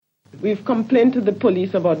We've complained to the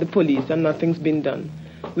police about the police and nothing's been done.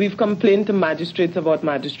 We've complained to magistrates about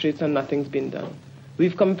magistrates and nothing's been done.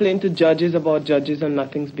 We've complained to judges about judges and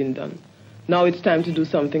nothing's been done. Now it's time to do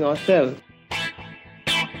something ourselves.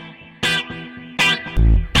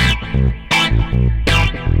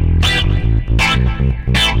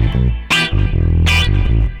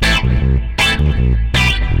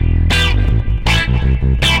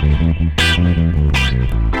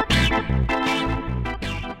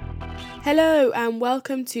 Hello and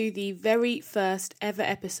welcome to the very first ever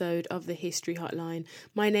episode of the History Hotline.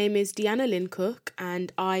 My name is Deanna Lynn Cook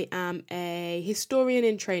and I am a historian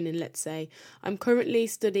in training, let's say. I'm currently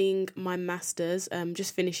studying my master's,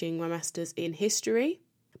 just finishing my master's in history.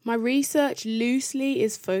 My research loosely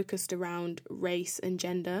is focused around race and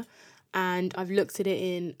gender, and I've looked at it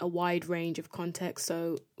in a wide range of contexts,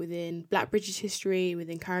 so within Black British history,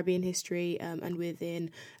 within Caribbean history, and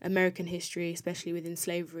within American history, especially within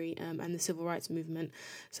slavery and the civil rights movement.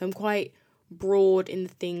 So I'm quite broad in the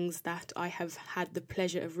things that I have had the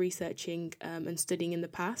pleasure of researching and studying in the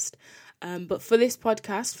past. But for this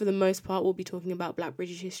podcast, for the most part, we'll be talking about Black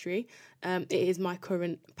British history. It is my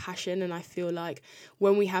current passion, and I feel like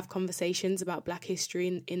when we have conversations about Black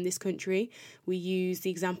history in this country, we use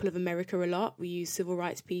the example of America a lot. We use civil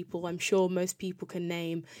rights people. I'm sure most people can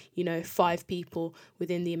name, 5 people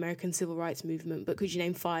within the American civil rights movement, but could you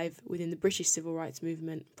name 5 within the British civil rights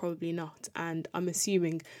movement? Probably not. And I'm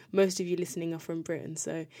assuming most of you listening are from Britain,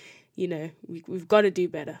 so, we've got to do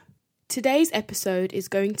better. Today's episode is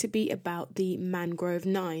going to be about the Mangrove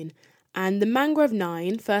Nine. And the Mangrove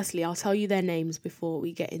Nine, firstly, I'll tell you their names before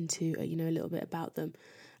we get into, a little bit about them.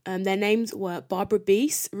 Their names were Barbara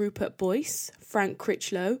Beese, Rupert Boyce, Frank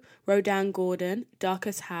Critchlow, Rodan Gordon,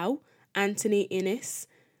 Darcus Howe, Anthony Innes,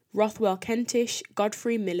 Rothwell Kentish,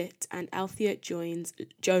 Godfrey Millett, and Althea Jones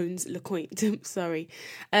LeCointe. Sorry.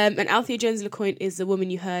 And Althea Jones LeCointe is the woman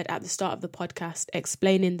you heard at the start of the podcast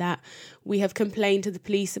explaining that we have complained to the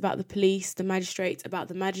police about the police, the magistrates about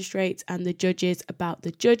the magistrates, and the judges about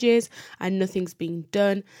the judges, and nothing's being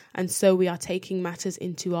done. And so we are taking matters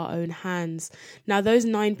into our own hands. Now, those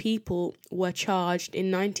 9 people were charged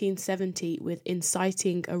in 1970 with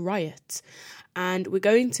inciting a riot. And we're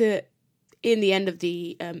going to, in the end of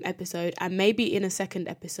the episode, and maybe in a second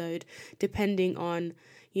episode, depending on,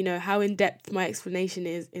 how in-depth my explanation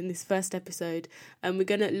is in this first episode, we're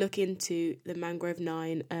going to look into the Mangrove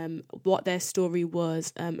Nine, what their story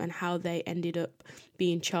was, and how they ended up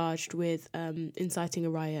being charged with inciting a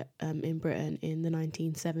riot in Britain in the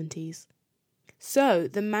 1970s. So,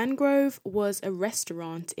 the Mangrove was a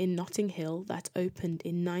restaurant in Notting Hill that opened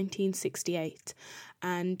in 1968.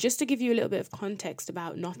 And just to give you a little bit of context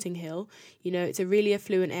about Notting Hill, it's a really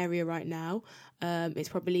affluent area right now. It's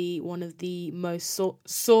probably one of the most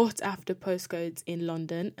sought after postcodes in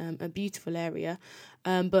London, a beautiful area.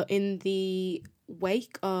 But in the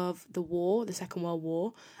wake of the war, the Second World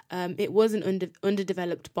War, it was an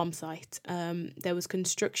underdeveloped bomb site. There was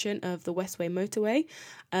construction of the Westway motorway,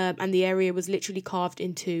 and the area was literally carved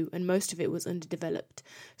in two, and most of it was underdeveloped.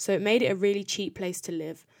 So it made it a really cheap place to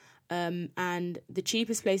live. And the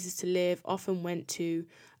cheapest places to live often went to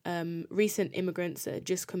recent immigrants that had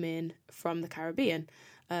just come in from the Caribbean.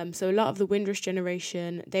 So a lot of the Windrush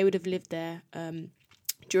generation, they would have lived there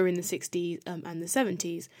during the 60s and the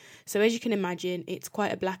 70s. So as you can imagine, it's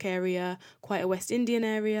quite a black area, quite a West Indian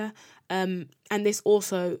area. And this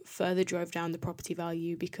also further drove down the property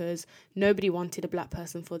value because nobody wanted a black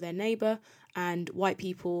person for their neighbour, and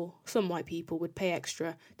some white people would pay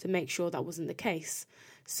extra to make sure that wasn't the case.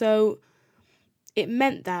 So it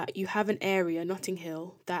meant that you have an area, Notting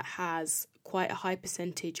Hill, that has quite a high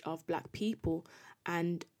percentage of black people,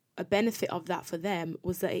 and a benefit of that for them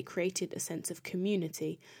was that it created a sense of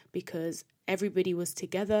community because everybody was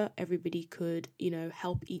together, everybody could,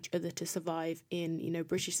 help each other to survive in,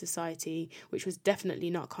 British society, which was definitely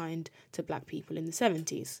not kind to black people in the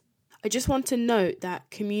 70s. I just want to note that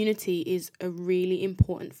community is a really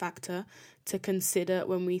important factor to consider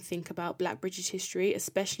when we think about Black British history,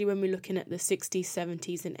 especially when we're looking at the 60s,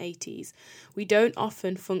 70s and 80s. We don't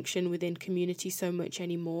often function within community so much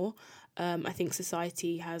anymore. I think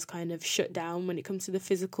society has kind of shut down when it comes to the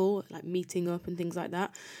physical, like meeting up and things like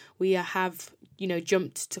that. We have,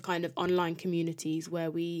 jumped to kind of online communities where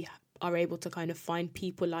we are able to kind of find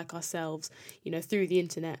people like ourselves, through the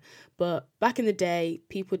internet. But back in the day,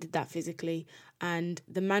 people did that physically. And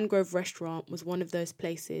the Mangrove restaurant was one of those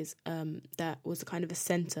places that was a kind of a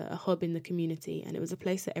centre, a hub in the community. And it was a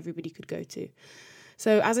place that everybody could go to.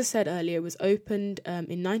 So, as I said earlier, it was opened in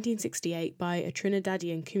 1968 by a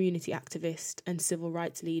Trinidadian community activist and civil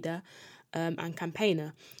rights leader and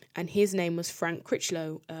campaigner. and his name was Frank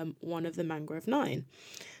Critchlow, one of the Mangrove Nine.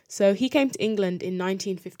 So he came to England in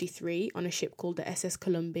 1953 on a ship called the SS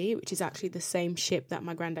Columbia, which is actually the same ship that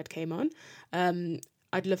my granddad came on.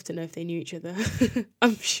 I'd love to know if they knew each other.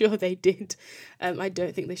 I'm sure they did. I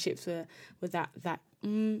don't think the ships were that.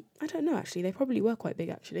 I don't know, actually. They probably were quite big,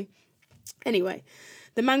 actually. Anyway,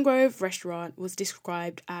 the Mangrove restaurant was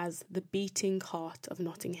described as the beating heart of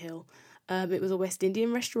Notting Hill. It was a West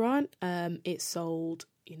Indian restaurant. It sold,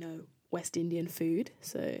 West Indian food,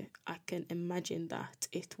 so I can imagine that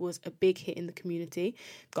it was a big hit in the community.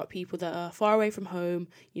 Got people that are far away from home,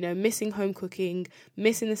 missing home cooking,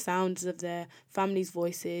 missing the sounds of their family's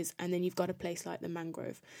voices, and then you've got a place like the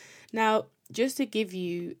Mangrove. Now, just to give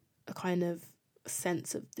you a kind of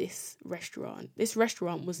sense of this restaurant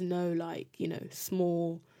was no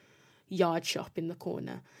small yard shop in the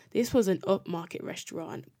corner. This was an upmarket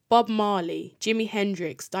restaurant. Bob Marley, Jimi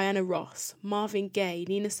Hendrix, Diana Ross, Marvin Gaye,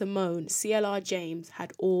 Nina Simone, CLR James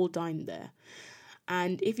had all dined there.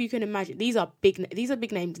 And if you can imagine, these are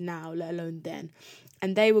big names now, let alone then.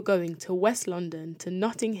 And they were going to West London, to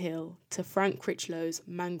Notting Hill, to Frank Critchlow's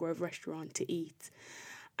Mangrove restaurant to eat.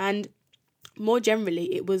 And more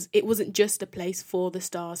generally, it wasn't just a place for the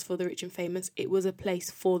stars, for the rich and famous. It was a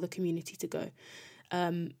place for the community to go.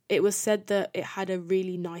 It was said that it had a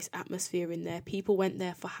really nice atmosphere in there. People went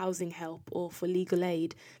there for housing help or for legal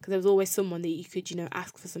aid, because there was always someone that you could,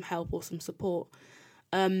 ask for some help or some support.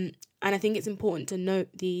 And I think it's important to note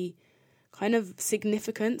the kind of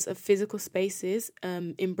significance of physical spaces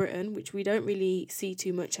in Britain, which we don't really see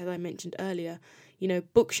too much, as I mentioned earlier.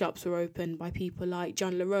 Bookshops were opened by people like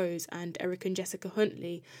John LaRose and Eric and Jessica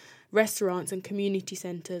Huntley. Restaurants and community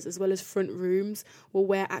centres, as well as front rooms, were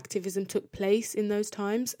where activism took place in those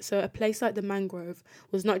times. So a place like the Mangrove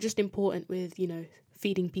was not just important with,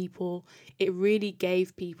 feeding people. It really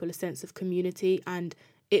gave people a sense of community, and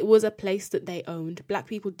it was a place that they owned. Black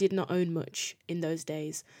people did not own much in those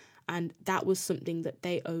days, and that was something that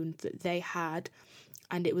they owned, that they had,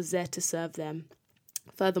 and it was there to serve them.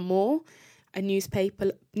 Furthermore, a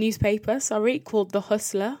newspaper called The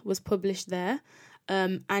Hustler was published there.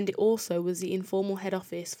 And it also was the informal head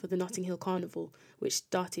office for the Notting Hill Carnival, which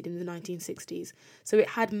started in the 1960s. So it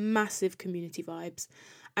had massive community vibes.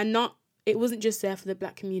 And it wasn't just there for the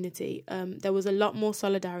black community. There was a lot more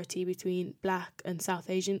solidarity between black and South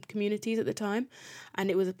Asian communities at the time. And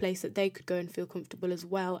it was a place that they could go and feel comfortable, as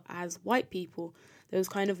well as white people. There was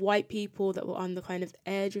kind of white people that were on the kind of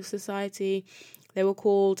edge of society. They were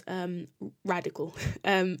called radical,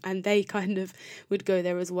 and they kind of would go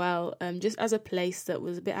there as well, just as a place that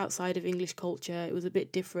was a bit outside of English culture. It was a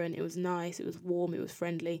bit different. It was nice. It was warm. It was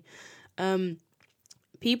friendly.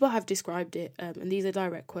 People have described it, and these are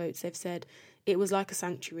direct quotes. They've said, it was like a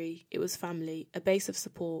sanctuary. It was family, a base of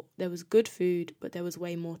support. There was good food, but there was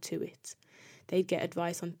way more to it. They'd get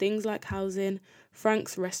advice on things like housing.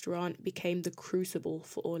 Frank's restaurant became the crucible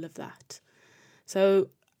for all of that. So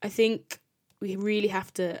I think I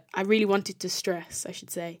really wanted to stress,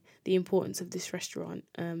 the importance of this restaurant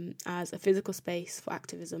as a physical space for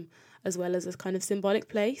activism, as well as a kind of symbolic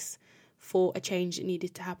place for a change that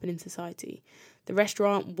needed to happen in society. The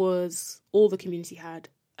restaurant was all the community had,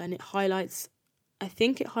 and it highlights a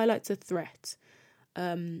threat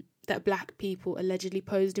that black people allegedly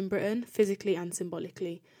posed in Britain, physically and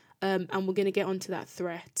symbolically. And we're going to get onto that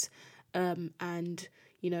threat and,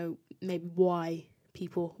 maybe why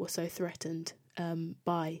people were so threatened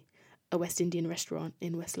by a West Indian restaurant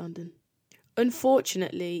in West London.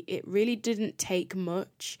 Unfortunately, it really didn't take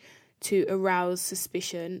much to arouse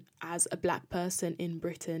suspicion as a black person in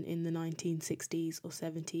Britain in the 1960s or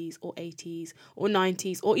 70s or 80s or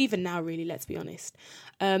 90s, or even now, really, let's be honest.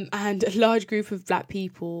 And a large group of black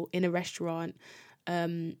people in a restaurant,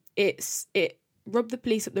 it rubbed the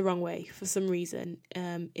police up the wrong way for some reason.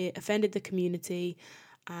 It offended the community,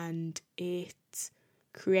 and it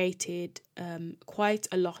created quite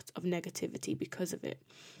a lot of negativity because of it.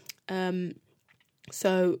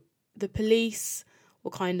 So the police were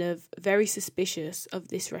kind of very suspicious of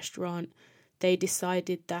this restaurant. They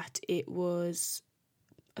decided that it was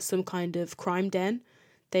some kind of crime den.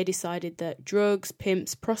 They decided that drugs,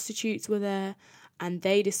 pimps, prostitutes were there, and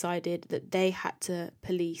they decided that they had to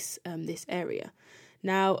police this area.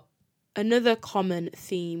 Now, another common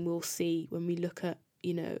theme we'll see when we look at,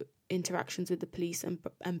 interactions with the police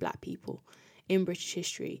and black people in British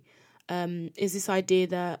history is this idea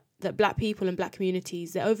that black people and black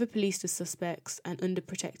communities, they're over-policed as suspects and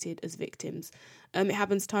underprotected as victims. It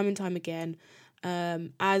happens time and time again.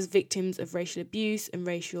 As victims of racial abuse and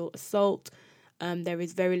racial assault, there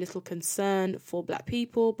is very little concern for black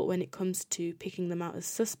people, but when it comes to picking them out as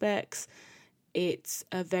suspects, it's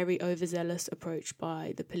a very overzealous approach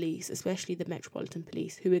by the police, especially the Metropolitan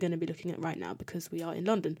Police, who we're going to be looking at right now because we are in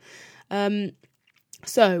London.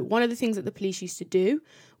 So one of the things that the police used to do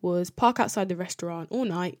was park outside the restaurant all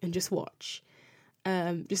night and just watch.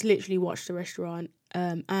 Just literally watch the restaurant.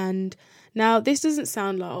 And now this doesn't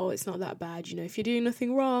sound like, oh, it's not that bad. You know, if you're doing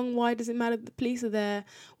nothing wrong, why does it matter that the police are there?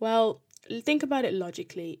 Well, think about it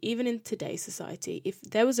logically. Even in today's society, if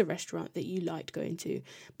there was a restaurant that you liked going to,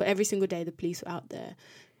 but every single day the police were out there,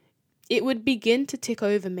 it would begin to tick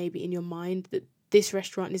over maybe in your mind that this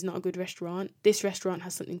restaurant is not a good restaurant. This restaurant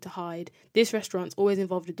has something to hide. This restaurant's always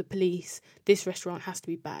involved with the police. This restaurant has to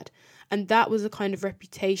be bad. And that was a kind of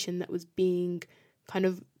reputation that was being kind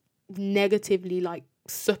of negatively like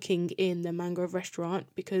sucking in the Mangrove restaurant,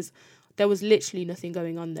 because there was literally nothing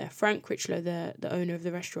going on there. Frank Critchlow, the owner of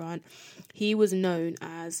the restaurant, he was known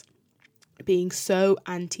as being so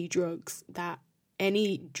anti-drugs that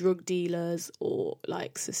any drug dealers or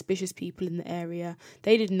like suspicious people in the area,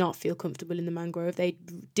 they did not feel comfortable in the Mangrove. They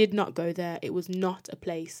did not go there. It was not a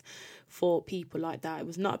place for people like that. It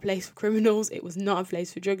was not a place for criminals. It was not a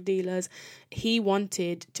place for drug dealers. He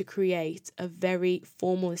wanted to create a very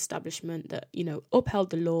formal establishment that, you know,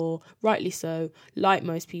 upheld the law, rightly so, like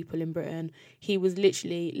most people in Britain. He was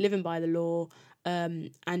literally living by the law,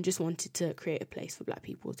 and just wanted to create a place for black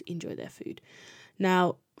people to enjoy their food.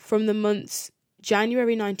 Now, from the months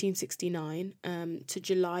January 1969 to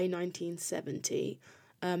July 1970,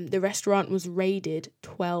 the restaurant was raided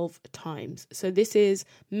 12 times. So this is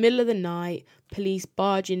middle of the night, police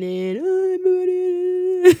barging in. Oh,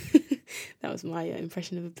 everybody. That was my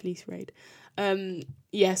impression of a police raid.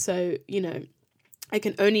 So, you know, I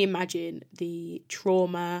can only imagine the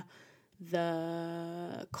trauma,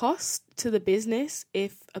 the cost to the business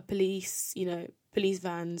if a police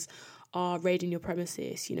vans are raiding your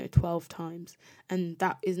premises, 12 times. And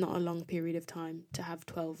that is not a long period of time to have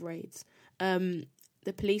 12 raids.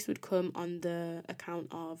 The police would come on the account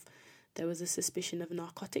of there was a suspicion of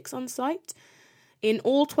narcotics on site. In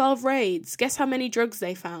all 12 raids, guess how many drugs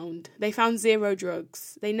they found? They found 0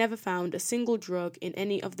 drugs. They never found a single drug in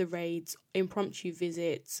any of the raids, impromptu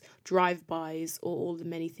visits, drive-bys, or all the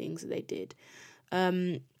many things that they did.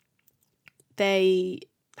 They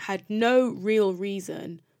had no real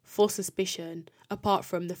reason for suspicion apart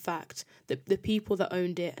from the fact that the people that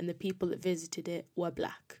owned it and the people that visited it were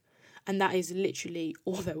black. And that is literally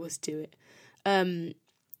all there was to it.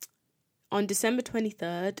 On December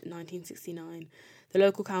 23rd, 1969, the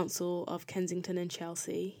local council of Kensington and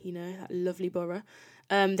Chelsea, that lovely borough,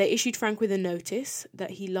 they issued Frank with a notice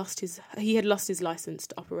that he had lost his license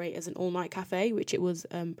to operate as an all-night cafe, which it was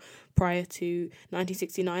prior to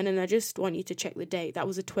 1969. And I just want you to check the date. That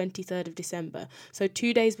was the 23rd of December. So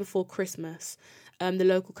 2 days before Christmas, the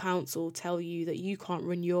local council tell you that you can't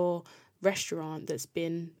run your restaurant that's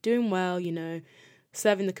been doing well,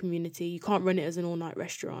 serving the community. You can't run it as an all-night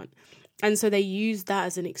restaurant. And so they used that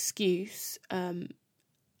as an excuse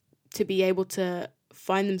to be able to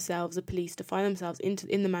find themselves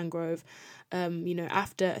in the Mangrove.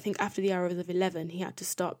 After the hours of 11, he had to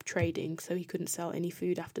stop trading, so he couldn't sell any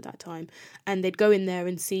food after that time. And they'd go in there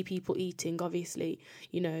and see people eating, obviously,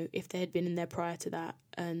 if they had been in there prior to that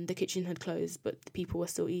and the kitchen had closed, but the people were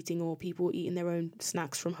still eating, or people were eating their own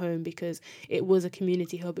snacks from home, because it was a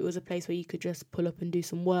community hub. It was a place where you could just pull up and do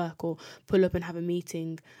some work, or pull up and have a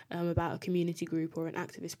meeting about a community group or an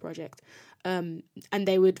activist project. And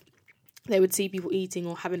they would see people eating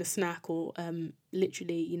or having a snack, or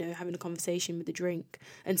literally, having a conversation with the drink,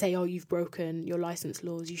 and say, oh, you've broken your license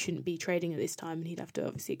laws, you shouldn't be trading at this time. And he'd have to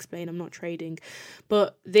obviously explain, I'm not trading.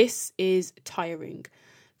 But this is tiring.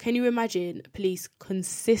 Can you imagine police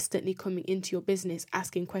consistently coming into your business,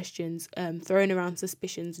 asking questions, throwing around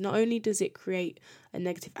suspicions? Not only does it create a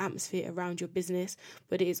negative atmosphere around your business,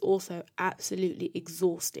 but it is also absolutely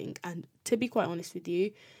exhausting. And to be quite honest with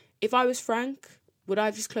you, if I was Frank, would I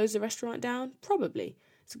have just closed the restaurant down? Probably.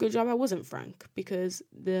 It's a good job I wasn't Frank, because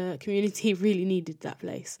the community really needed that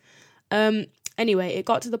place. Anyway, it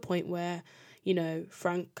got to the point where,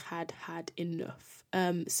 Frank had enough.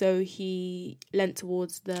 So he leant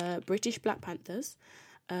towards the British Black Panthers.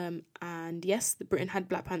 And yes, Britain had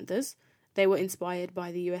Black Panthers. They were inspired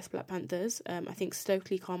by the US Black Panthers. I think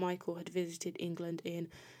Stokely Carmichael had visited England in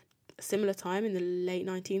similar time in the late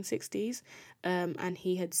 1960s, and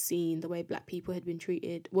he had seen the way black people were being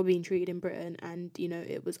treated in Britain, and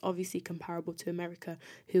it was obviously comparable to America,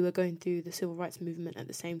 who were going through the civil rights movement at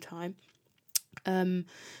the same time. The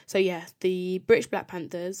British Black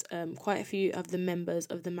Panthers, quite a few of the members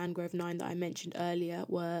of the Mangrove Nine that I mentioned earlier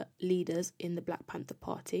were leaders in the Black Panther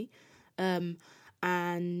Party, and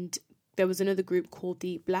there was another group called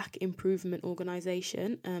the Black Improvement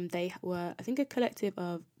Organisation. They were, I think, a collective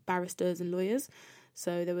of barristers and lawyers.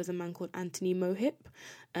 So there was a man called Anthony Mohip,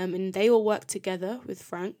 and they all worked together with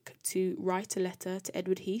Frank to write a letter to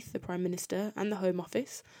Edward Heath, the Prime Minister, and the Home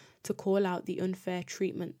Office to call out the unfair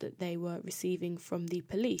treatment that they were receiving from the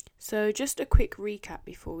police. So just a quick recap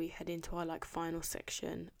before we head into our final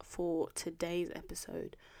section for today's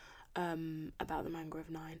episode about the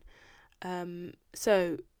Mangrove Nine.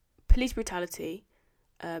 So police brutality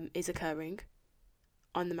is occurring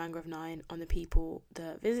on the Mangrove Nine, on the people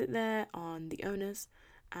that visit there, on the owners,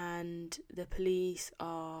 and the police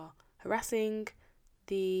are harassing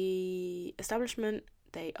the establishment.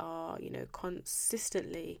 They are,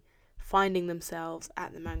 consistently finding themselves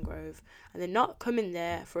at the mangrove, and they're not coming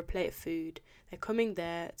there for a plate of food. They're coming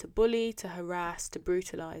there to bully, to harass, to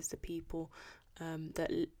brutalise the people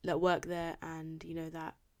that work there and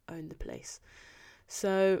that own the place.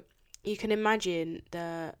 So you can imagine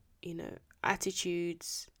the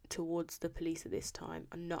attitudes towards the police at this time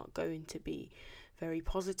are not going to be very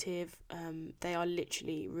positive. They are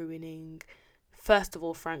literally ruining, first of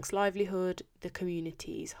all, Frank's livelihood, the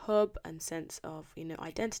community's hub and sense of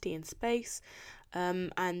identity and space,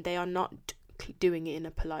 and they are not doing it in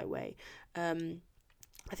a polite way.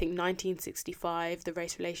 I think 1965 the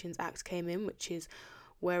Race Relations Act came in, which is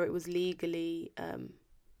where it was legally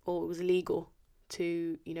or it was legal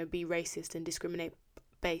to be racist and discriminate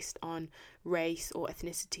based on race or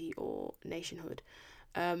ethnicity or nationhood,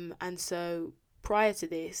 and so prior to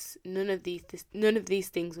this, none of these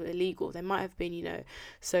things were illegal. They might have been,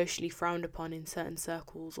 socially frowned upon in certain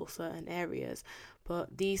circles or certain areas,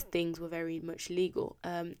 but these things were very much legal.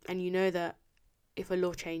 And that if a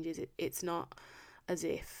law changes, it's not as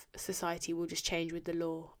if society will just change with the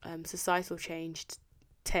law. Societal change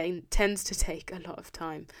tends to take a lot of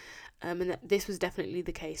time, and this was definitely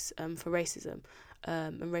the case for racism.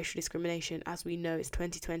 And racial discrimination. As we know, it's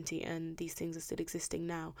 2020 and these things are still existing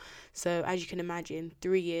now. So as you can imagine,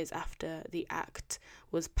 3 years after the act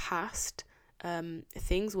was passed,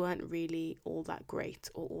 things weren't really all that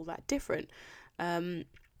great or all that different. And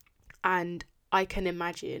I can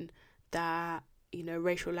imagine that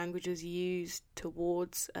racial language was used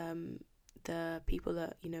towards the people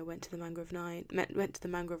that went to the Mangrove Nine, went to the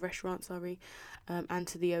Mangrove restaurant, and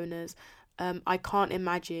to the owners. I can't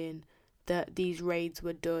imagine that these raids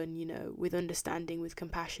were done, with understanding, with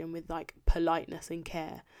compassion, with politeness and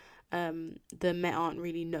care. The Met aren't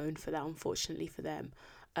really known for that, unfortunately for them,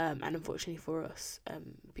 and unfortunately for us,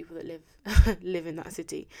 people that live in that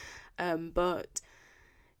city. But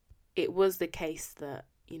it was the case that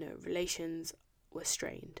relations were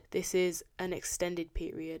strained. This is an extended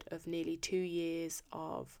period of nearly 2 years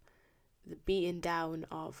of the beating down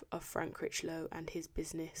of Frank Critchlow and his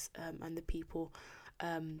business, and the people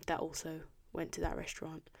that also went to that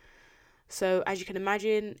restaurant. So as you can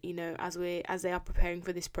imagine, as they are preparing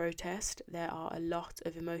for this protest, there are a lot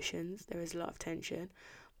of emotions, there is a lot of tension,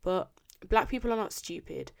 but black people are not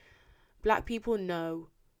stupid. Black people know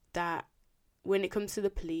that when it comes to the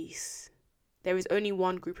police, there is only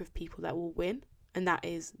one group of people that will win, and that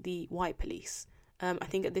is the white police. I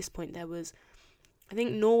think at this point there was,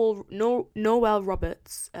 Norwell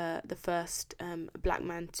Roberts, the first black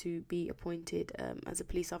man to be appointed as a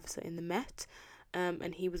police officer in the Met,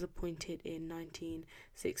 and he was appointed in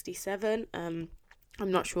 1967. I'm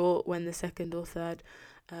not sure when the second or third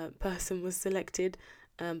person was selected,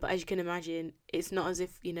 but as you can imagine, it's not as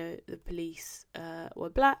if the police were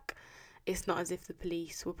black. It's not as if the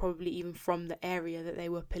police were probably even from the area that they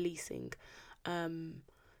were policing.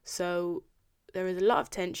 So there is a lot of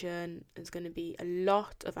tension. There's going to be a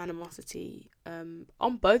lot of animosity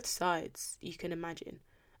on both sides, you can imagine,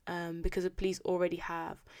 because the police already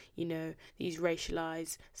have, these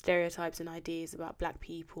racialized stereotypes and ideas about black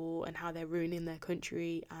people and how they're ruining their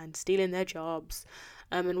country and stealing their jobs.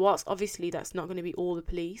 And whilst obviously that's not going to be all the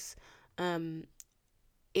police,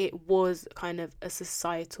 it was kind of a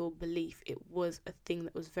societal belief. It was a thing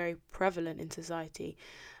that was very prevalent in society.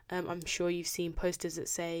 I'm sure you've seen posters that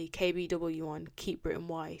say KBW on, keep Britain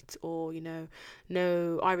white, or,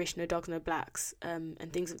 no Irish, no dogs, no blacks, and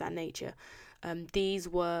things of that nature. These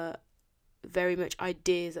were very much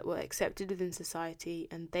ideas that were accepted within society,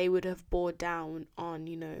 and they would have bore down on,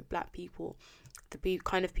 black people, the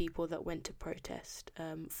kind of people that went to protest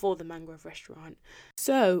for the Mangrove restaurant.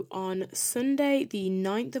 So on Sunday, the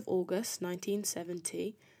 9th of August,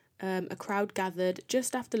 1970, a crowd gathered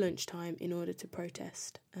just after lunchtime in order to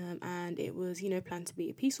protest, and it was planned to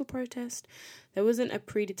be a peaceful protest. There wasn't a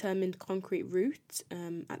predetermined concrete route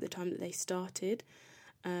at the time that they started,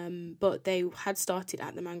 But they had started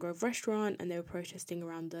at the Mangrove restaurant and they were protesting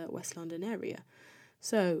around the West London area.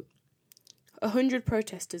 So 100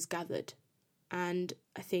 protesters gathered, and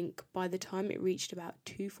I think by the time it reached about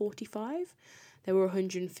 2:45, there were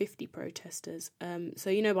 150 protesters.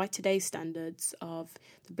 So, by today's standards of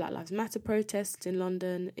the Black Lives Matter protests in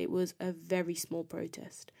London, it was a very small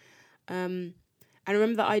protest. And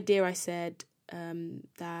remember that idea I said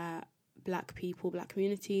that black people, black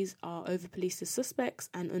communities are over-policed as suspects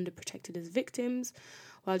and underprotected as victims?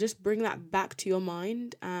 Well, just bring that back to your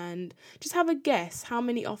mind and just have a guess how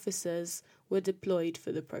many officers were deployed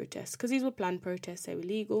for the protests, because these were planned protests, they were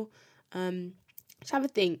legal. Just have a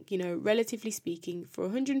think, relatively speaking, for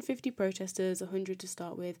 150 protesters, 100 to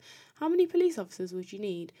start with, how many police officers would you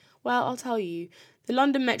need? Well, I'll tell you, the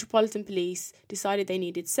London Metropolitan Police decided they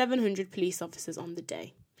needed 700 police officers on the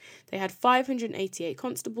day. They had 588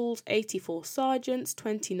 constables, 84 sergeants,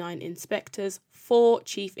 29 inspectors, 4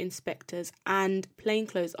 chief inspectors, and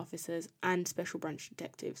plainclothes officers and special branch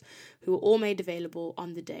detectives, who were all made available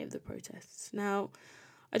on the day of the protests. Now,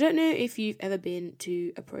 I don't know if you've ever been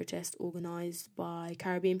to a protest organised by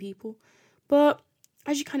Caribbean people, but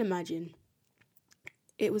as you can imagine,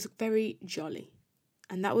 it was very jolly.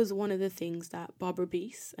 And that was one of the things that Barbara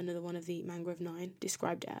Beese, another one of the Mangrove Nine,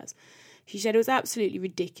 described it as. She said it was absolutely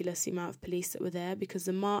ridiculous the amount of police that were there, because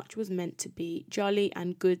the march was meant to be jolly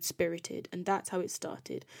and good-spirited, and that's how it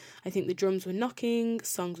started. I think the drums were knocking,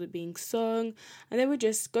 songs were being sung, and they were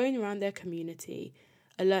just going around their community,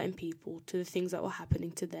 alerting people to the things that were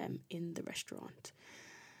happening to them in the restaurant.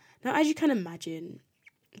 Now, as you can imagine,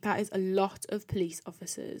 that is a lot of police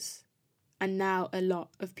officers, and now a lot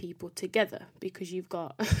of people together, because you've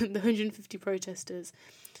got the 150 protesters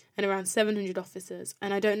and around 700 officers.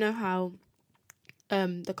 And I don't know how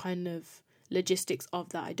the kind of logistics of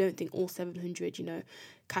that, I don't think all 700,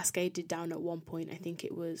 cascaded down at one point. I think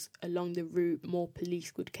it was along the route more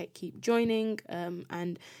police would keep joining.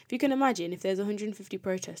 And if you can imagine, if there's 150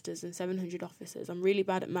 protesters and 700 officers, I'm really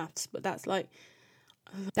bad at maths, but that's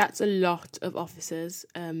a lot of officers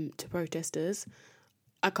to protesters.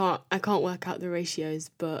 I can't work out the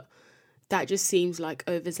ratios, but that just seems like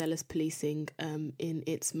overzealous policing in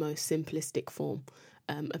its most simplistic form.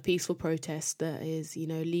 A peaceful protest that is,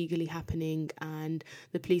 legally happening, and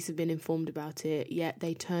the police have been informed about it, yet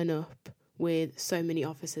they turn up with so many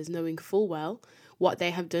officers knowing full well what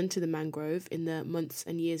they have done to the Mangrove in the months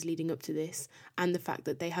and years leading up to this, and the fact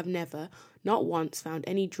that they have never, not once, found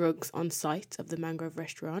any drugs on site of the Mangrove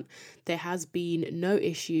restaurant. There has been no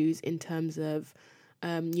issues in terms of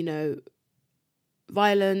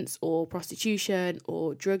violence or prostitution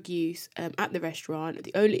or drug use at the restaurant.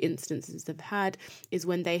 The only instances they've had is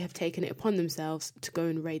when they have taken it upon themselves to go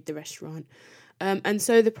and raid the restaurant. And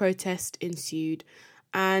so the protest ensued.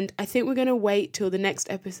 And I think we're going to wait till the next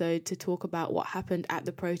episode to talk about what happened at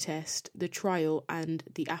the protest, the trial, and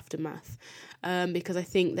the aftermath. Because I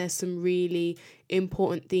think there's some really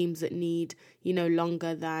important themes that need,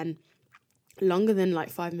 longer than like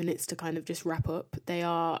 5 minutes to kind of just wrap up. They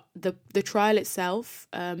are the trial itself.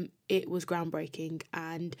 It was groundbreaking,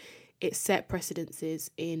 and it set precedences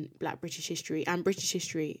in Black British history and British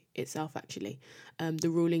history itself. Actually, the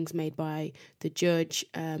rulings made by the judge,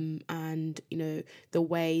 and the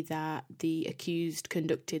way that the accused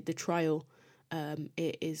conducted the trial,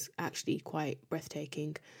 it is actually quite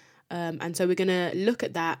breathtaking. And so we're going to look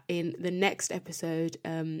at that in the next episode,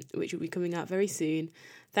 which will be coming out very soon.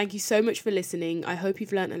 Thank you so much for listening. I hope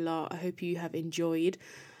you've learnt a lot. I hope you have enjoyed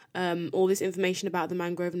all this information about the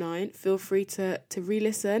Mangrove Nine. Feel free to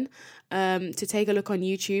re-listen, to take a look on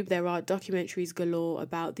YouTube. There are documentaries galore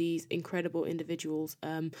about these incredible individuals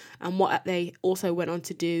and what they also went on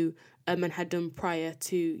to do and had done prior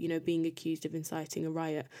to, being accused of inciting a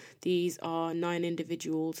riot. These are 9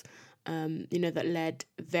 individuals that led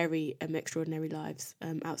very extraordinary lives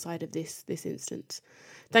outside of this instance.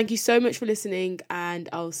 Thank you so much for listening, and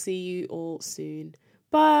I'll see you all soon.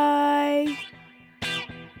 Bye!